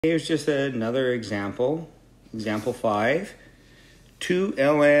Here's just another example, example 5. 2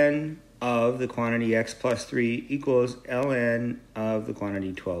 ln of the quantity x plus 3 equals ln of the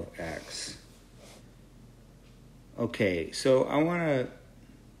quantity 12x. Okay, so I want to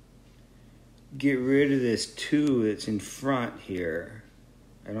get rid of this 2 that's in front here.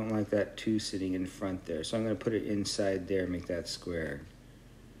 I don't like that 2 sitting in front there, so I'm going to put it inside there and make that squared.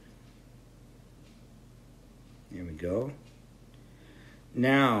 There we go.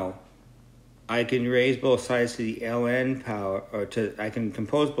 Now, I can raise both sides to the ln power, or I can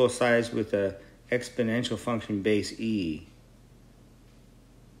compose both sides with a exponential function base e.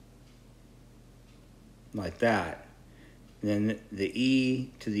 Like that. And then the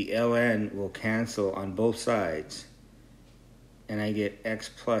e to the ln will cancel on both sides. And I get x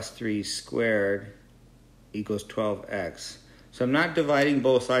plus 3 squared equals 12x. So I'm not dividing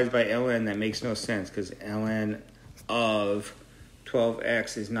both sides by ln. That makes no sense because ln of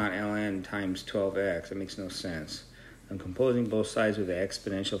 12x is not ln times 12x. That makes no sense. I'm composing both sides with the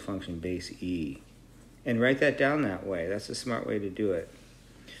exponential function base e. And write that down that way. That's a smart way to do it.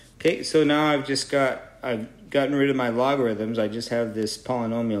 Okay, so now I've gotten rid of my logarithms. I just have this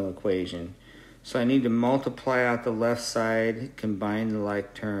polynomial equation. So I need to multiply out the left side, combine the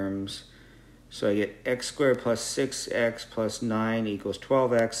like terms. So I get x squared plus 6x plus 9 equals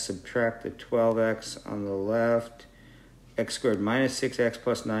 12x. Subtract the 12x on the left. X squared minus 6x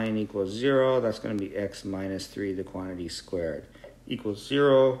plus 9 equals 0. That's going to be x minus 3, the quantity squared, equals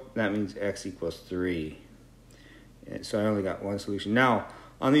 0. That means x equals 3. And so I only got one solution. Now,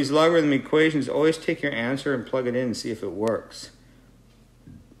 on these logarithmic equations, always take your answer and plug it in and see if it works.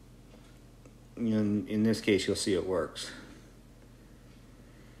 In this case, you'll see it works.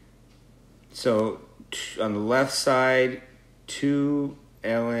 So on the left side, 2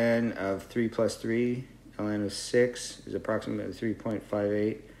 ln of 3 plus 3, ln of 6 is approximately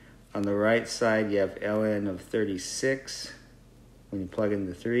 3.58. On the right side, you have ln of 36 when you plug in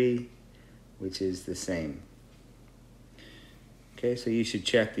the 3, which is the same. Okay, so you should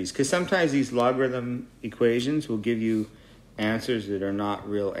check these, because sometimes these logarithm equations will give you answers that are not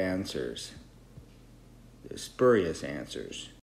real answers. They're spurious answers.